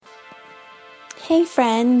Hey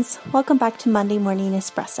friends, welcome back to Monday Morning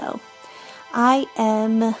Espresso. I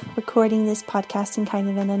am recording this podcast in kind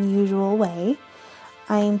of an unusual way.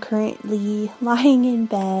 I am currently lying in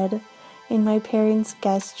bed in my parents'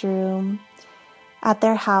 guest room at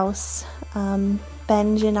their house.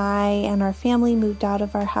 Benj and I and our family moved out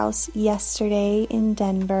of our house yesterday in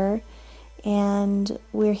Denver, and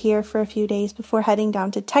we're here for a few days before heading down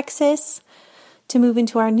to Texas to move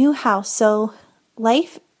into our new house. So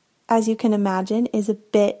life, as you can imagine, is a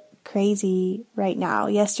bit crazy right now.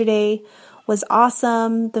 Yesterday was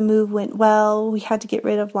awesome. The move went well. We had to get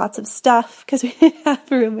rid of lots of stuff because we didn't have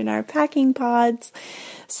room in our packing pods.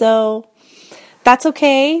 So that's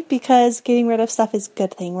okay because getting rid of stuff is a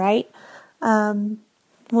good thing, right?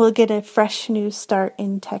 We'll get a fresh new start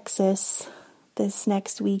in Texas this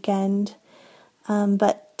next weekend.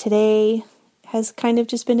 But today has kind of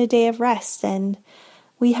just been a day of rest, and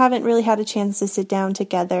we haven't really had a chance to sit down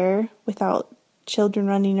together without children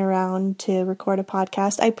running around to record a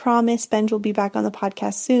podcast. I promise Benj will be back on the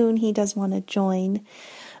podcast soon. He does want to join.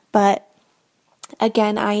 But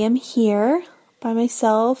again, I am here by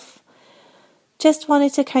myself. Just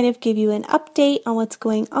wanted to kind of give you an update on what's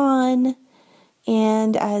going on.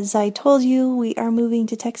 And as I told you, we are moving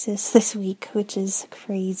to Texas this week, which is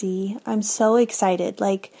crazy. I'm so excited.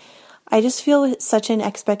 I just feel such an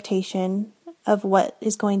expectation of what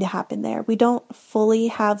is going to happen there. We don't fully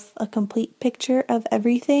have a complete picture of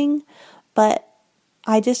everything, but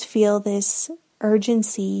I just feel this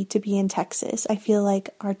urgency to be in Texas. I feel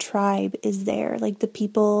like our tribe is there, like the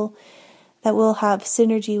people that we'll have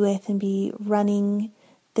synergy with and be running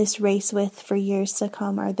this race with for years to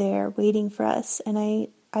come are there waiting for us. And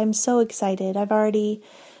I'm so excited. I've already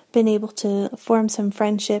been able to form some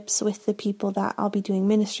friendships with the people that I'll be doing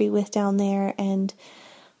ministry with down there, and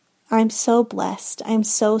I'm so blessed. I'm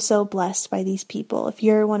so blessed by these people. If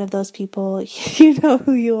you're one of those people, you know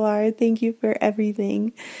who you are. Thank you for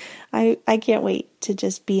everything. I can't wait to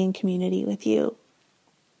just be in community with you.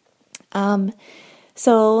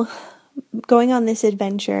 So going on this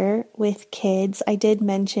adventure with kids, I did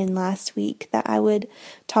mention last week that I would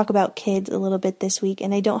talk about kids a little bit this week,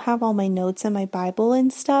 and I don't have all my notes in my Bible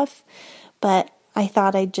and stuff, but I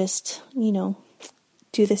thought I'd just,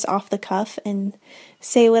 do this off the cuff and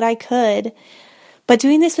say what I could. But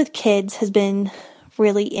doing this with kids has been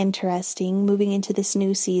really interesting, moving into this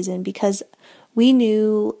new season, because we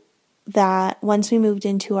knew that once we moved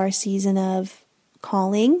into our season of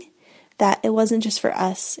calling, that it wasn't just for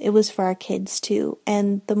us, it was for our kids too.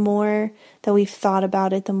 And the more that we've thought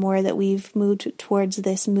about it, the more that we've moved towards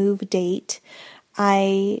this move date,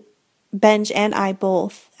 Benj and I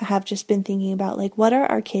both have just been thinking about, what are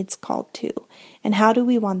our kids called to? And how do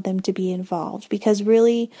we want them to be involved? Because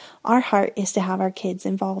really, our heart is to have our kids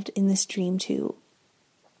involved in this dream too.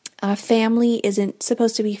 A family isn't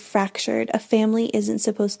supposed to be fractured. A family isn't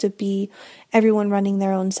supposed to be everyone running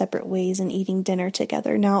their own separate ways and eating dinner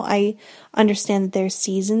together. Now, I understand that there's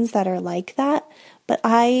seasons that are like that, but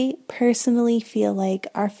I personally feel like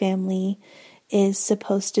our family is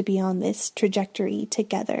supposed to be on this trajectory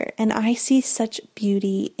together. And I see such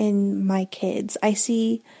beauty in my kids. I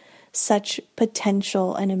see such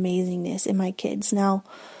potential and amazingness in my kids. Now,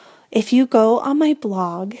 if you go on my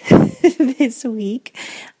blog this week,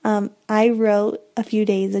 I wrote a few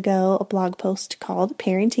days ago a blog post called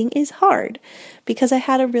Parenting is Hard, because I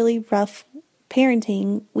had a really rough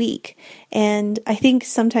parenting week. And I think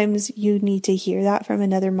sometimes you need to hear that from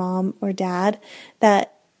another mom or dad,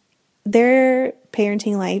 that their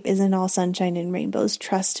parenting life isn't all sunshine and rainbows.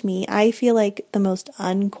 Trust me, I feel like the most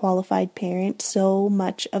unqualified parent so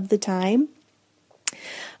much of the time.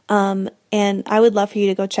 And I would love for you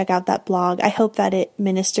to go check out that blog. I hope that it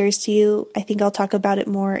ministers to you. I think I'll talk about it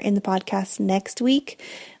more in the podcast next week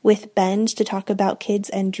with Benj to talk about kids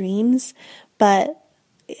and dreams. But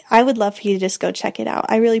I would love for you to just go check it out.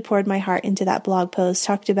 I really poured my heart into that blog post,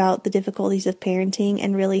 talked about the difficulties of parenting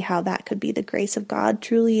and really how that could be the grace of God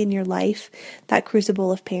truly in your life, that crucible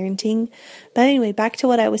of parenting. But anyway, back to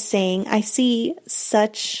what I was saying. I see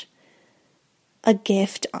such a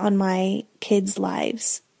gift on my kids'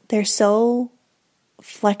 lives. They're so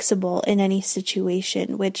flexible in any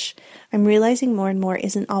situation, which I'm realizing more and more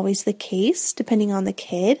isn't always the case depending on the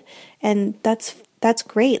kid. And that's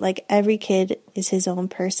great. Every kid is his own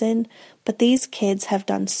person, but these kids have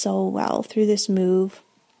done so well through this move.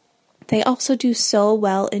 They also do so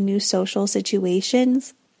well in new social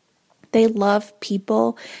situations. They love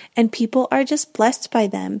people, and people are just blessed by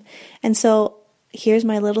them. And so here's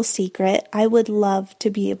my little secret. I would love to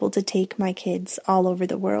be able to take my kids all over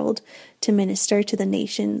the world to minister to the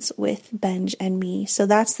nations with Benj and me. So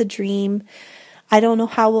that's the dream. I don't know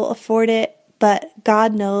how we'll afford it, But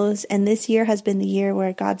God knows, and this year has been the year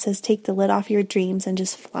where God says, take the lid off your dreams and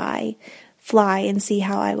just fly. Fly and see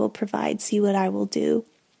how I will provide, see what I will do.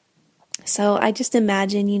 So I just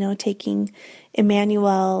imagine, taking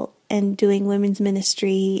Emmanuel and doing women's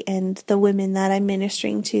ministry, and the women that I'm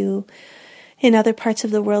ministering to in other parts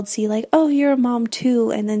of the world see like, oh, you're a mom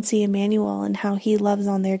too, and then see Emmanuel and how he loves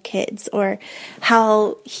on their kids, or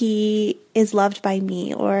how he is loved by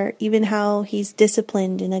me, or even how he's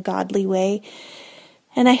disciplined in a godly way.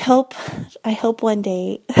 And I hope one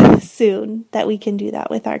day soon that we can do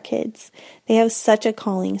that with our kids. They have such a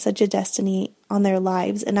calling, such a destiny on their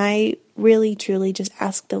lives, and I really, truly just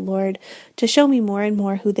ask the Lord to show me more and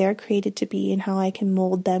more who they're created to be and how I can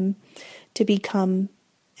mold them to become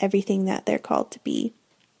everything that they're called to be.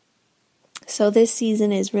 So this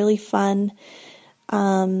season is really fun.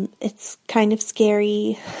 It's kind of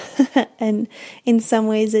scary, and in some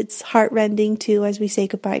ways it's heartrending too, as we say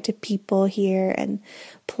goodbye to people here and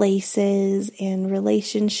places and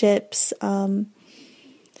relationships.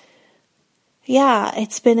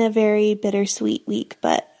 It's been a very bittersweet week,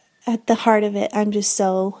 but at the heart of it, I'm just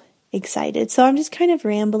so excited. So I'm just kind of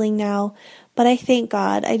rambling now, but I thank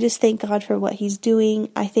God. I just thank God for what He's doing.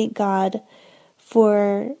 I thank God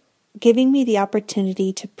for giving me the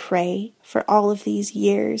opportunity to pray for all of these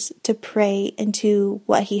years, to pray into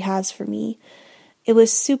what He has for me. It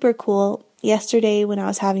was super cool. Yesterday when I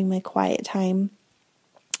was having my quiet time,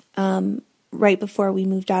 right before we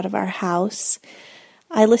moved out of our house,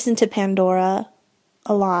 I listened to Pandora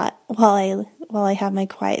a lot while I have my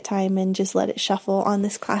quiet time and just let it shuffle on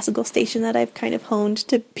this classical station that I've kind of honed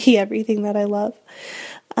to be everything that I love.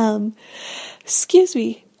 Excuse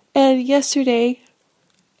me. And yesterday,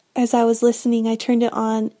 as I was listening, I turned it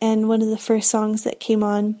on, and one of the first songs that came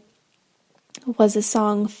on was a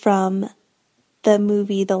song from the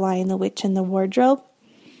movie The Lion, the Witch, and the Wardrobe.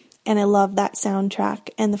 And I love that soundtrack.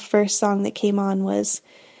 And the first song that came on was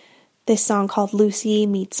this song called Lucy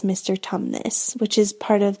Meets Mr. Tumnus, which is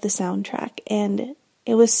part of the soundtrack. And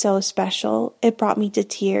it was so special. It brought me to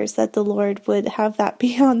tears that the Lord would have that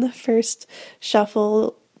be on the first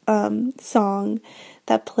shuffle song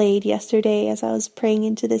that played yesterday as I was praying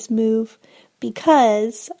into this move.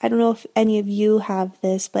 Because, I don't know if any of you have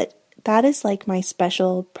this, but that is like my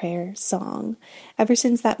special prayer song. Ever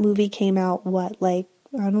since that movie came out,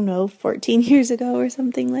 14 years ago or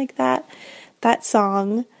something like that, that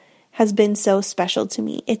song has been so special to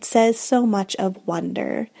me. It says so much of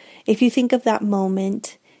wonder. If you think of that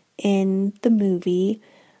moment in the movie,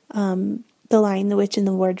 The Lion, the Witch, and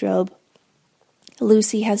the Wardrobe,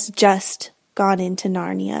 Lucy has just gone into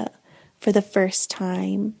Narnia for the first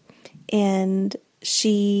time, and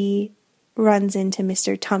she runs into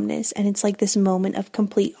Mr. Tumnus, and it's like this moment of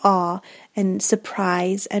complete awe and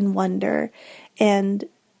surprise and wonder. And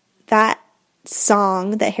that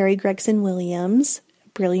song that Harry Gregson Williams,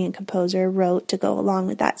 brilliant composer, wrote to go along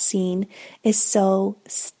with that scene is so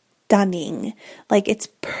stunning. Like, it's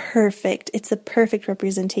perfect. It's the perfect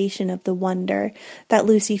representation of the wonder that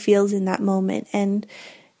Lucy feels in that moment. And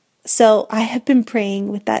so I have been praying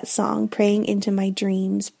with that song, praying into my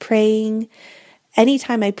dreams, praying.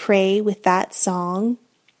 Anytime I pray with that song,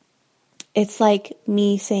 it's like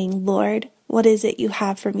me saying, Lord, what is it you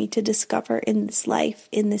have for me to discover in this life,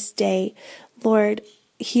 in this day? Lord,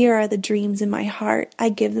 here are the dreams in my heart. I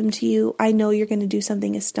give them to you. I know you're going to do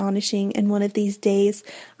something astonishing, and one of these days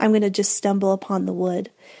I'm going to just stumble upon the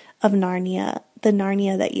wood of Narnia, the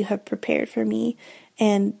Narnia that you have prepared for me,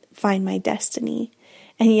 and find my destiny.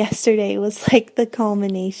 And yesterday was like the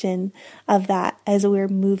culmination of that as we're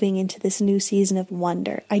moving into this new season of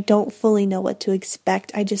wonder. I don't fully know what to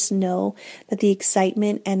expect. I just know that the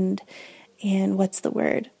excitement and what's the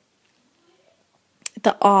word?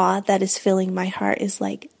 The awe that is filling my heart is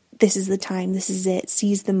like, this is the time, this is it,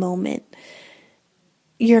 seize the moment.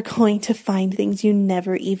 You're going to find things you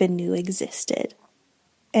never even knew existed.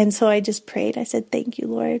 And so I just prayed. I said, thank you,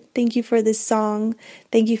 Lord. Thank you for this song.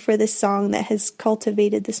 Thank you for this song that has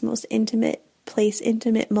cultivated this most intimate place,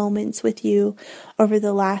 intimate moments with you over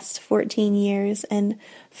the last 14 years, and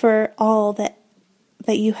for all that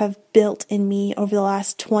you have built in me over the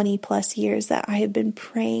last 20 plus years that I have been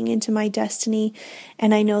praying into my destiny.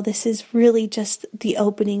 And I know this is really just the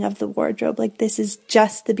opening of the wardrobe. Like, this is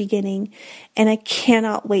just the beginning, and I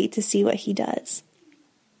cannot wait to see what He does.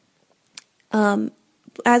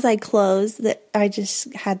 As I close, that I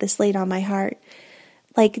just had this laid on my heart.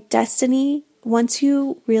 Like, destiny, once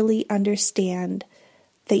you really understand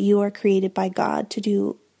that you are created by God to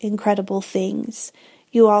do incredible things,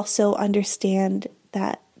 you also understand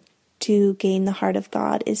that to gain the heart of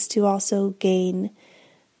God is to also gain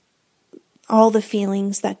all the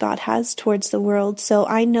feelings that God has towards the world. So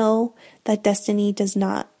I know that destiny is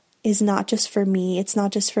not just for me. It's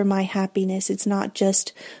not just for my happiness. It's not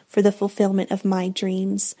just for the fulfillment of my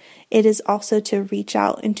dreams. It is also to reach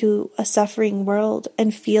out into a suffering world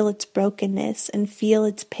and feel its brokenness and feel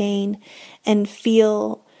its pain and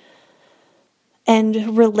feel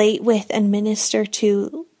and relate with and minister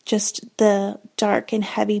to just the dark and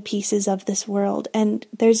heavy pieces of this world. And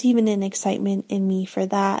there's even an excitement in me for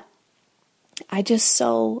that. I just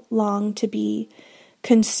so long to be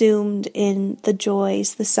consumed in the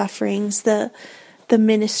joys, the sufferings, the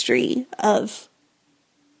ministry of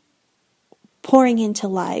pouring into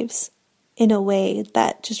lives in a way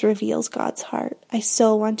that just reveals God's heart. I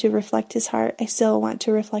so want to reflect His heart. I so want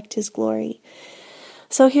to reflect His glory.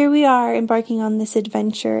 So here we are embarking on this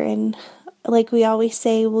adventure, and like we always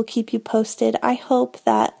say, we'll keep you posted. I hope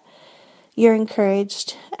that you're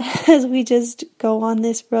encouraged as we just go on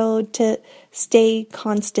this road to stay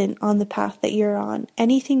constant on the path that you're on.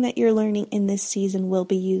 Anything that you're learning in this season will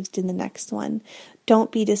be used in the next one.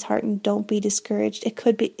 Don't be disheartened. Don't be discouraged.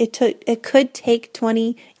 It could take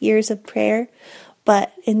 20 years of prayer,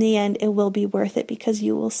 but in the end, it will be worth it, because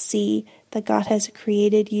you will see that God has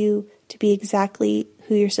created you to be exactly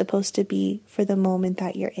who you're supposed to be for the moment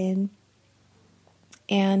that you're in.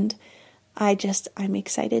 And I'm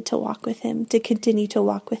excited to walk with Him, to continue to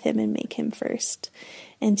walk with Him and make Him first,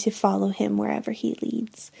 and to follow Him wherever He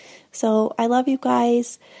leads. So I love you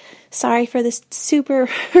guys. Sorry for this super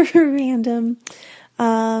random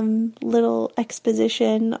little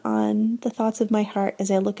exposition on the thoughts of my heart as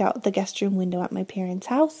I look out the guest room window at my parents'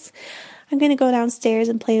 house. I'm going to go downstairs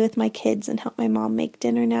and play with my kids and help my mom make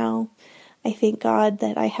dinner now. I thank God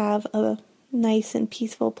that I have a nice and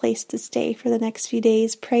peaceful place to stay for the next few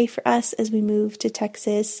days. Pray for us as we move to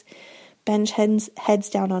Texas. Benj heads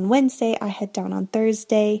down on Wednesday. I head down on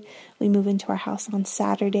Thursday. We move into our house on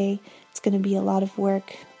Saturday. It's going to be a lot of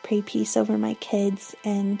work. Pray peace over my kids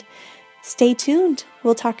and stay tuned.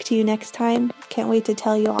 We'll talk to you next time. Can't wait to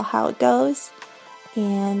tell you all how it goes.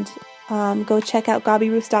 And go check out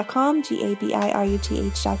GabiRuth.com,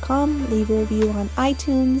 GabiRuth.com. Leave a review on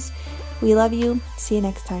iTunes. We love you. See you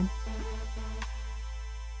next time.